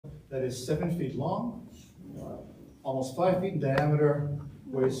that is 7 feet long, almost 5 feet in diameter,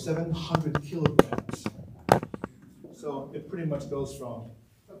 weighs 700 kilograms. So it pretty much goes from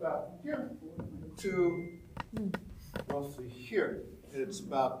about here to roughly here. It's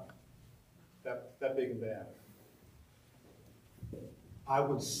about that big in diameter. I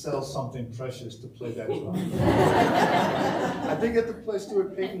would sell something precious to play that drum. I did get to play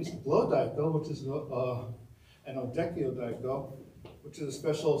Stuart Payton's blow daiko, which is an odekio daiko, which is a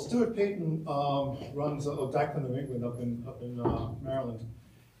special. Stuart Payton runs Odaiko New England up in Maryland,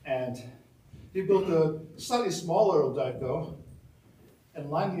 and he built a slightly smaller Odaiko and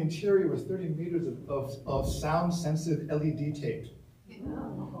lined the interior with 30 meters of sound-sensitive LED tape,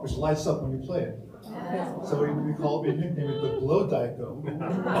 which lights up when you play it. So we nicknamed it the blow daiko.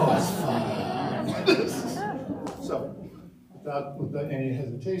 Oh, it's fun. So, without any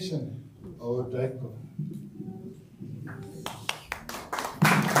hesitation, daiko.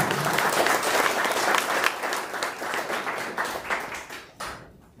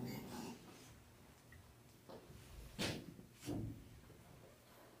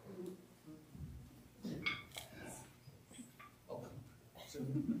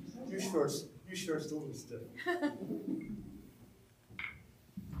 You sure it's a little stiff.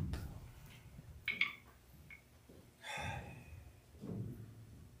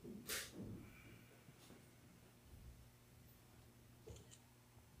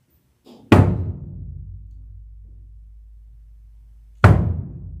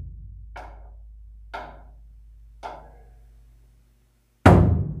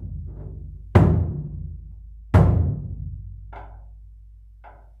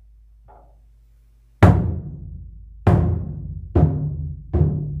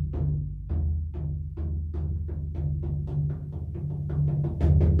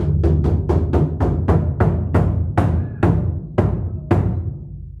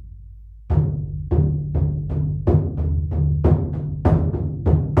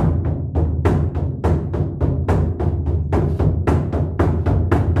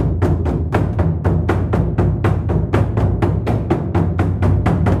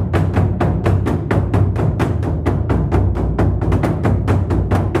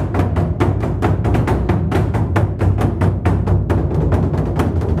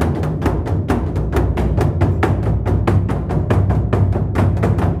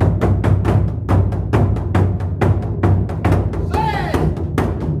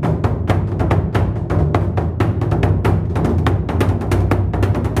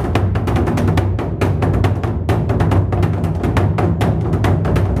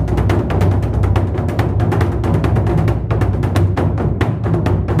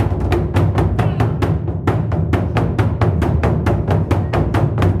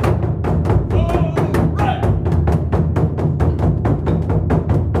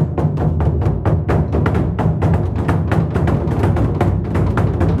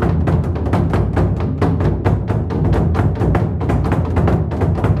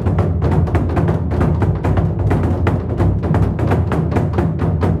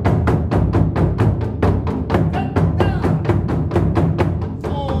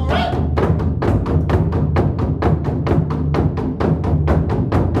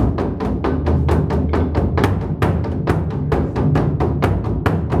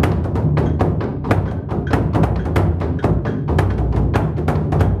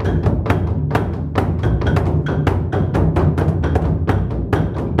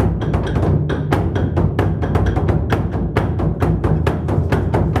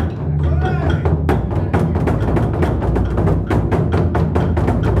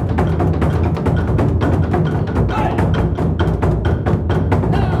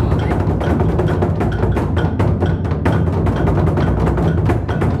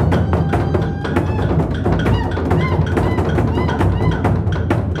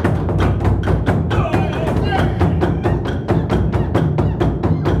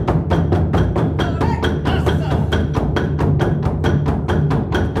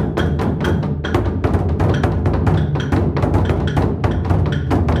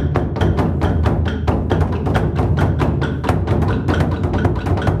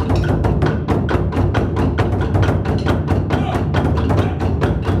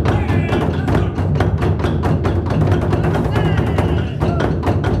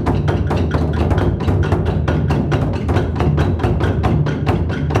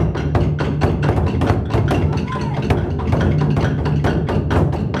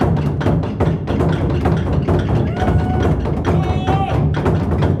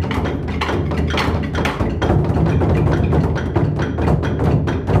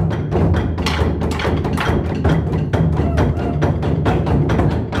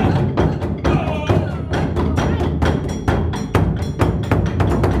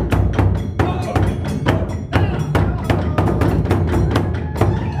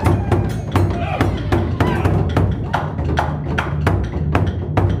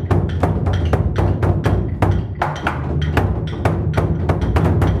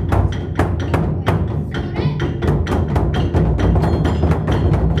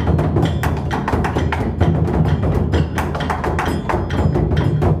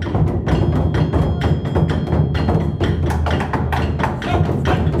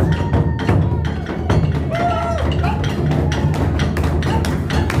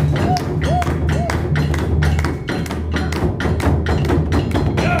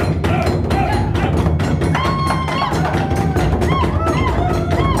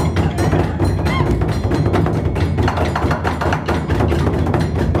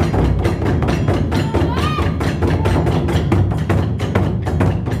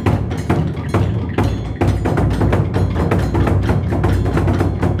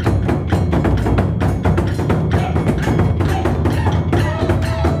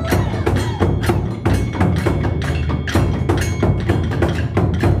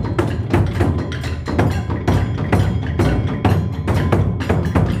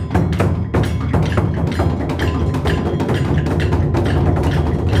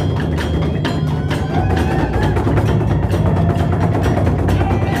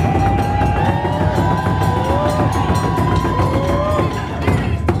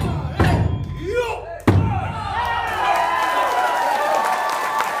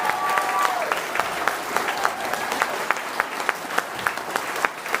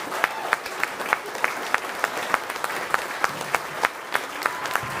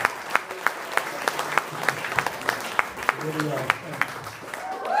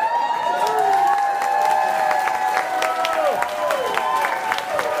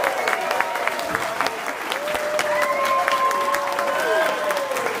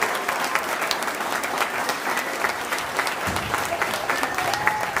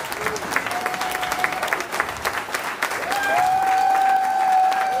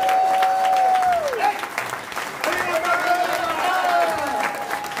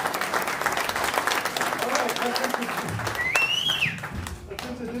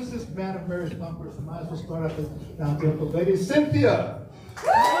 Lady Cynthia.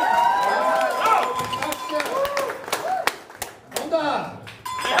 Honda.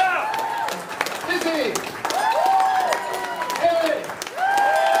 Lizzie. Haley.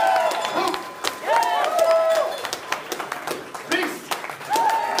 Luke. Reese.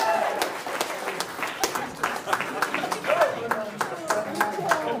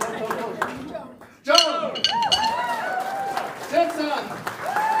 Joan. Jensen.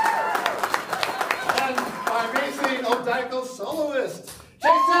 And my amazing Odaico soloist,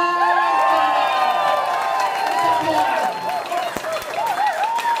 Jason.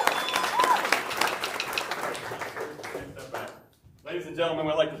 Ladies and gentlemen,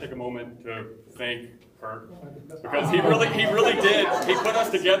 I'd like to take a moment to thank Kurt because he really did. He put us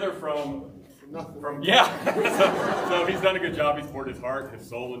together from so he's done a good job. He's poured his heart, his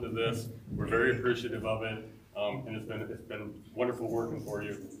soul into this. We're very appreciative of it, and it's been wonderful working for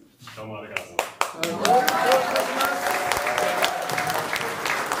you. So much.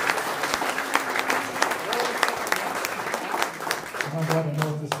 I'm glad I know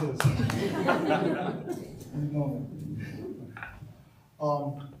what this is.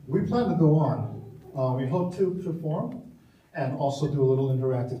 We plan to go on. We hope to perform and also do a little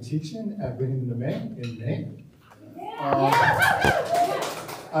interactive teaching at Beginning in May.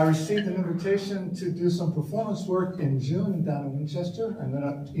 I received an invitation to do some performance work in June down in Winchester, and then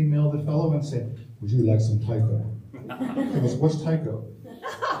I emailed the fellow and said, "Would you like some taiko?" He goes, "What's taiko?"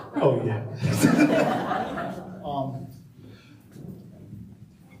 Oh yeah.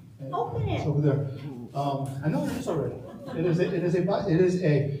 Open it. It's over there. I know it is already. It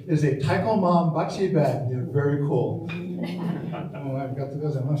is a taiko mom bachi bag. They're very cool. Oh, I've got to go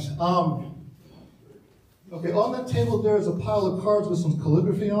so much. Okay, on the table there is a pile of cards with some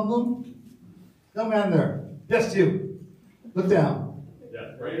calligraphy on them. Young man there. Yes, you. Look down.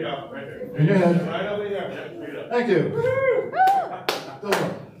 Yeah, right here. Right there. In your head. Right over here. Thank you.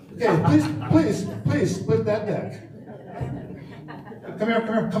 Okay, please split that deck. Come here,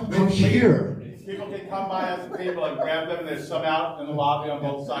 come here. People can come by us the table and grab them, and there's some out in the lobby on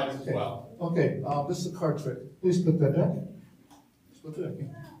both sides as well. Okay, this is a card trick. Please split that deck. Split the deck.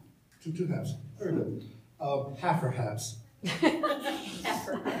 Two halves. Very good. Half or halves. Yeah,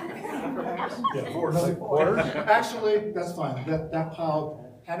 quarters. Actually, that's fine. That pile,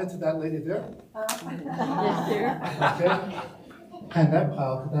 hand it to that lady there. Okay. Hand that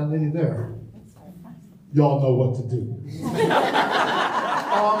pile to that lady there. Y'all know what to do.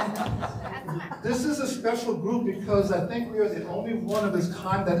 This is a special group because I think we are the only one of its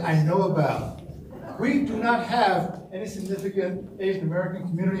kind that I know about. We do not have any significant Asian American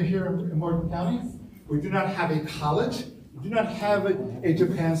community here in Morgan County. We do not have a college. We do not have a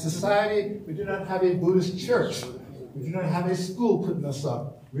Japan society. We do not have a Buddhist church. We do not have a school putting us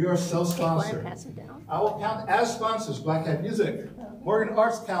up. We are self-sponsored. I will count as sponsors Black Hat Music, Morgan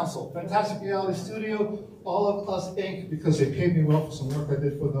Arts Council, Fantastic Reality Studio, All of Us Inc., because they paid me well for some work I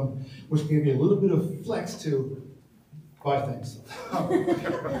did for them, which gave me a little bit of flex to buy things.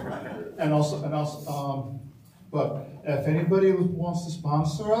 But if anybody wants to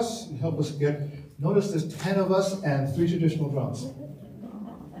sponsor us and help us notice there's 10 of us and 3 traditional drums.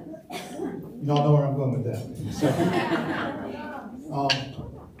 Y'all know where I'm going with that. So,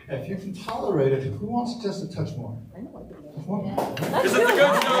 if you can tolerate it, who wants just a touch more? This is the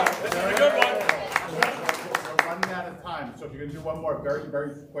good stuff. This is the good one. We're running out of time, so if you're going to do one more, very,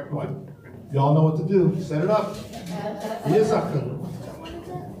 very quick one. Y'all know what to do. Set it up. Miyazaki.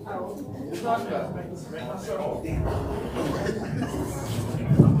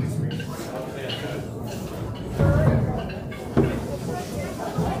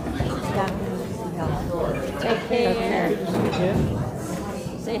 Take care.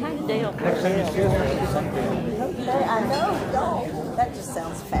 Say hi to Dale. Okay, I know. That just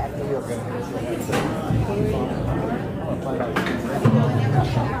sounds fabulous.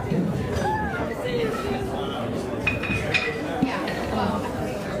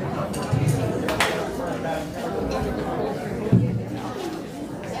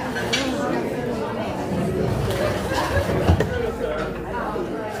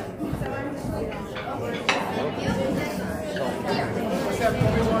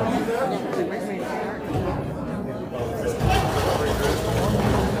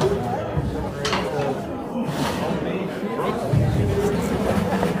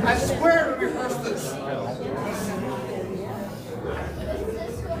 I swear to rehearse this.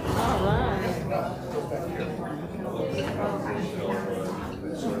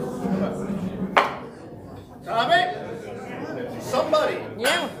 Tommy? Somebody.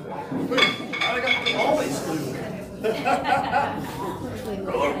 Yeah. I got always glue.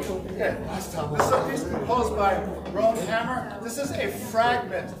 Okay, let's stop this up. composed by Rowan Hammer. This is a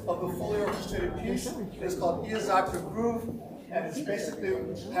fragment of the fully orchestrated piece. It's called Iazaki Groove, and it's basically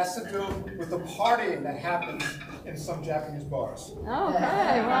has to do with the partying that happens in some Japanese bars. Okay,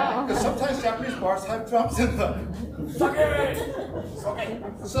 wow. Because sometimes Japanese bars have drums in them. Sake!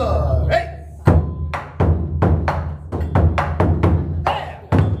 So, hey!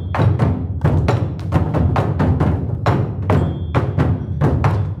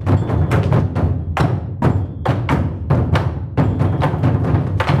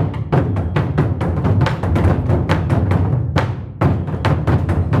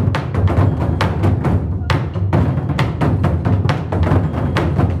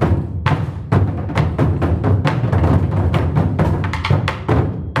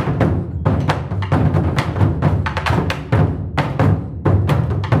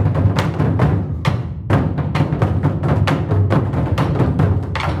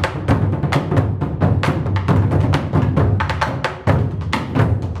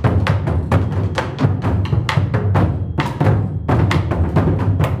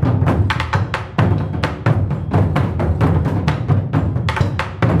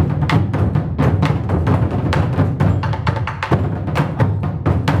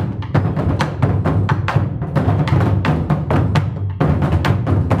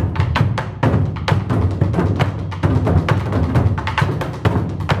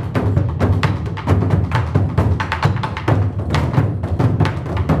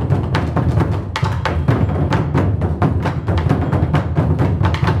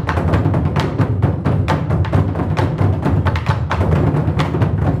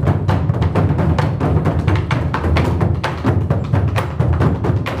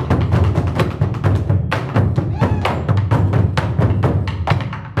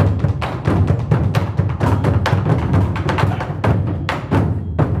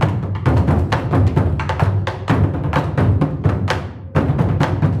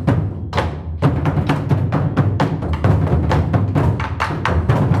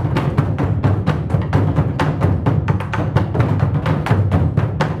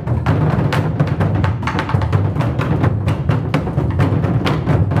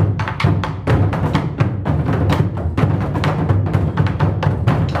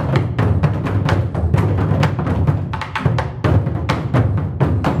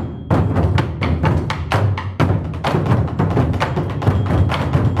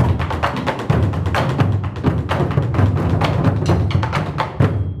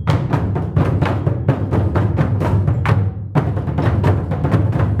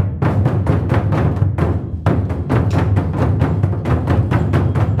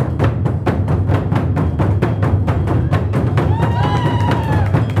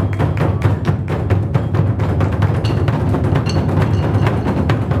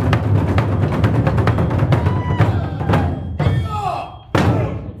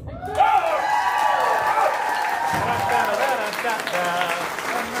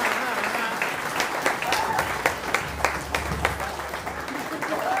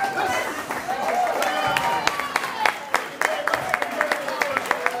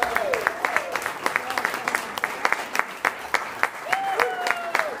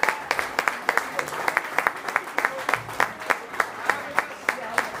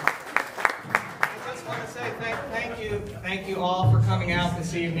 Thank you all for coming out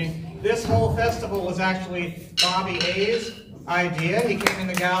this evening. This whole festival was actually Bobby A's idea. He came in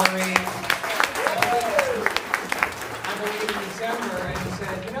the gallery, I believe in December, and he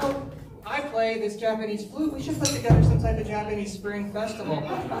said, you know, I play this Japanese flute. We should put together some type of Japanese spring festival.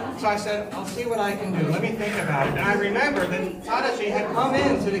 So I said, I'll see what I can do. Let me think about it. And I remember that Tadashi had come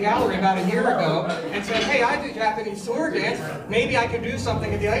into the gallery about a year ago and said, hey, I do Japanese sword dance. Maybe I could do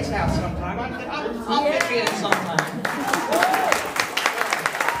something at the Ice House sometime. I said, I'll fit you in sometime.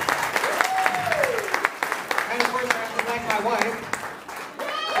 And of course, I have to thank my wife.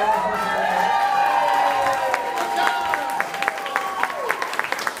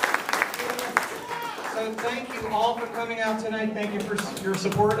 So thank you all for coming out tonight. Thank you for your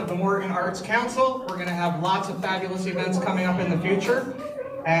support of the Morgan Arts Council. We're going to have lots of fabulous events coming up in the future,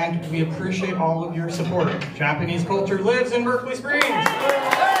 and we appreciate all of your support. Japanese culture lives in Berkeley Springs. We've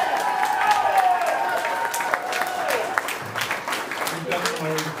got some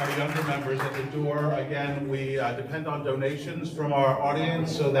of our younger members at the door. Again, we depend on donations from our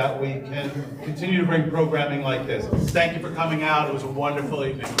audience so that we can continue to bring programming like this. Thank you for coming out. It was a wonderful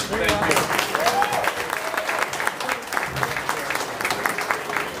evening. Thank you.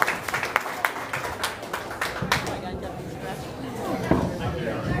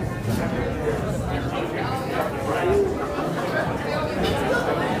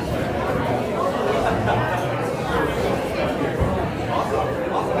 Thank you.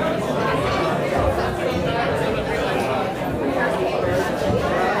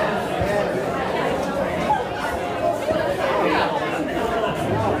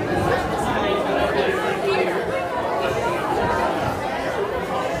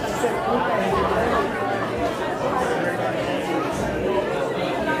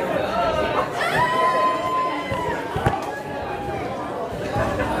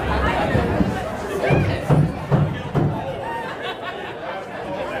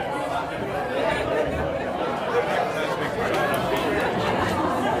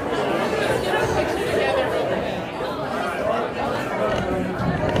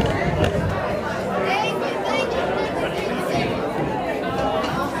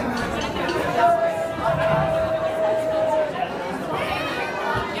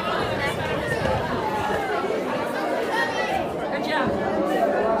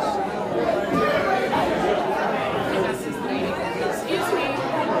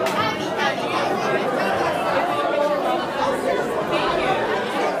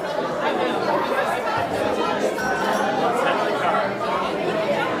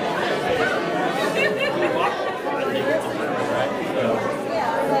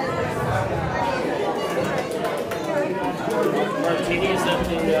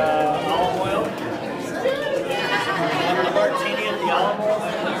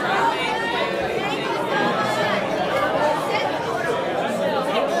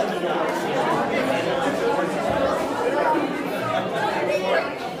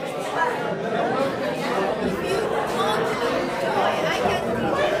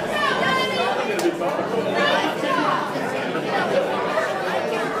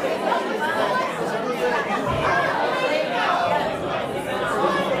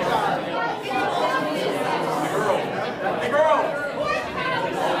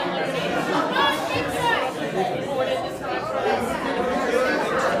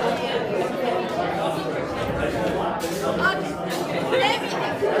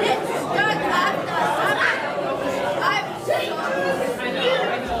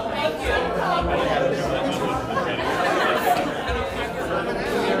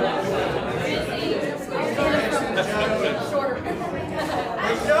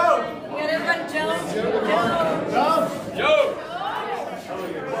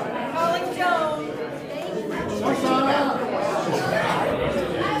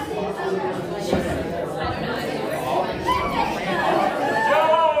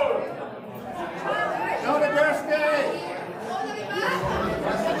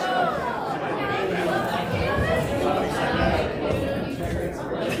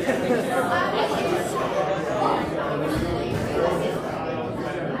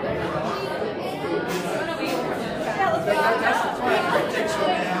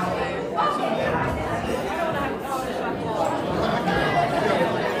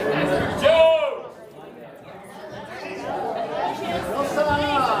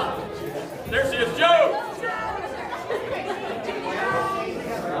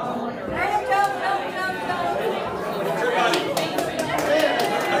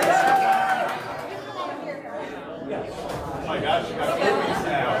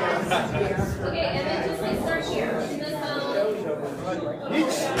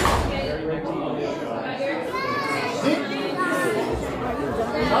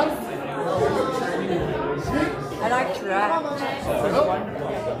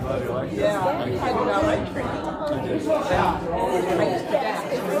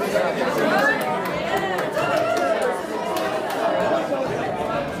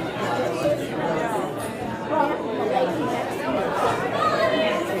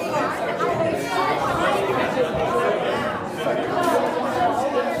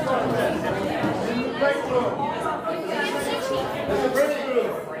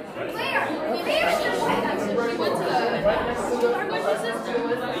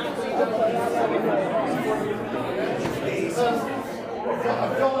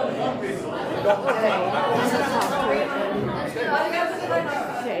 Make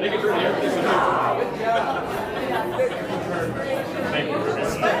it through here.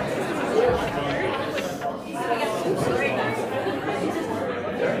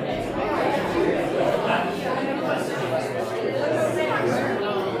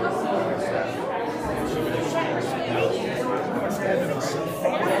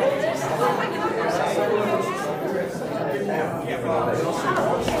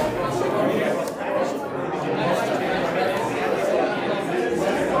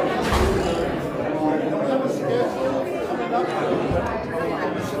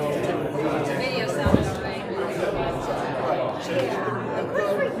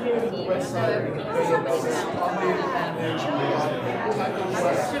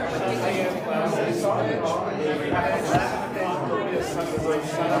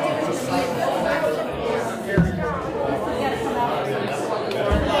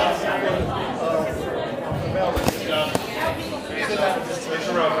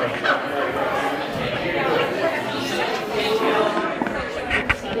 Thank you.